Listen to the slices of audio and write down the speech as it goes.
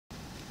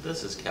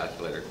This is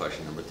calculator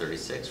question number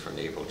 36 from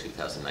the April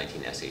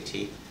 2019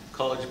 SAT.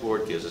 College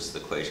Board gives us the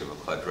equation of a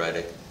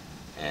quadratic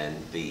and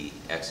the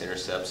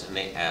x-intercepts, and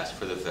they ask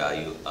for the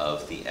value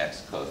of the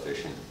x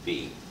coefficient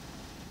b.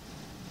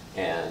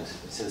 And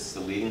since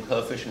the leading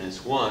coefficient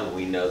is 1,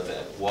 we know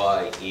that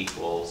y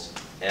equals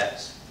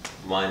x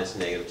minus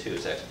negative 2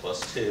 is x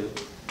plus 2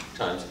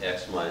 times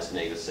x minus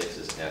negative 6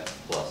 is x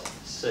plus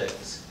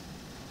 6.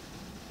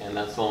 And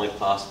that's the only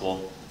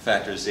possible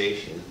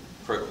factorization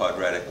for a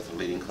quadratic with a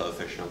leading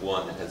coefficient of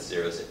 1 that has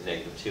zeros at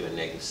negative 2 and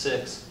negative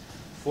 6.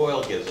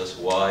 FOIL gives us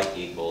y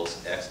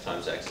equals x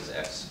times x is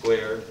x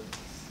squared,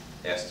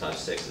 x times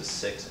 6 is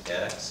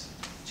 6x,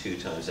 2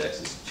 times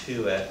x is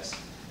 2x,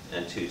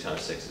 and 2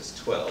 times 6 is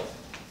 12.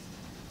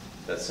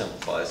 That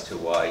simplifies to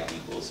y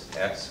equals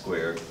x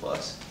squared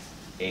plus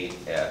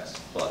 8x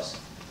plus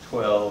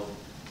 12,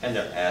 and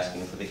they're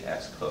asking for the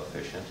x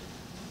coefficient,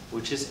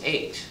 which is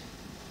 8.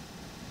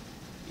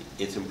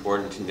 It's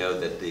important to know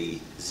that the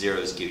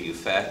zeros give you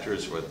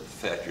factors, or the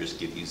factors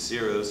give you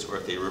zeros, or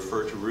if they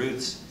refer to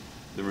roots,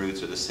 the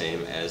roots are the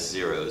same as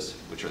zeros,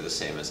 which are the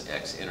same as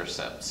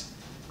x-intercepts.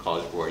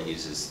 College Board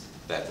uses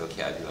that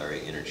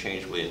vocabulary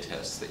interchangeably in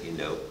tests that you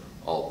know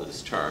all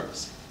those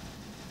terms.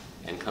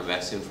 And come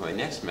back soon for my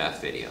next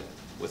math video.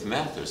 With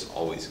math, there's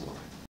always more.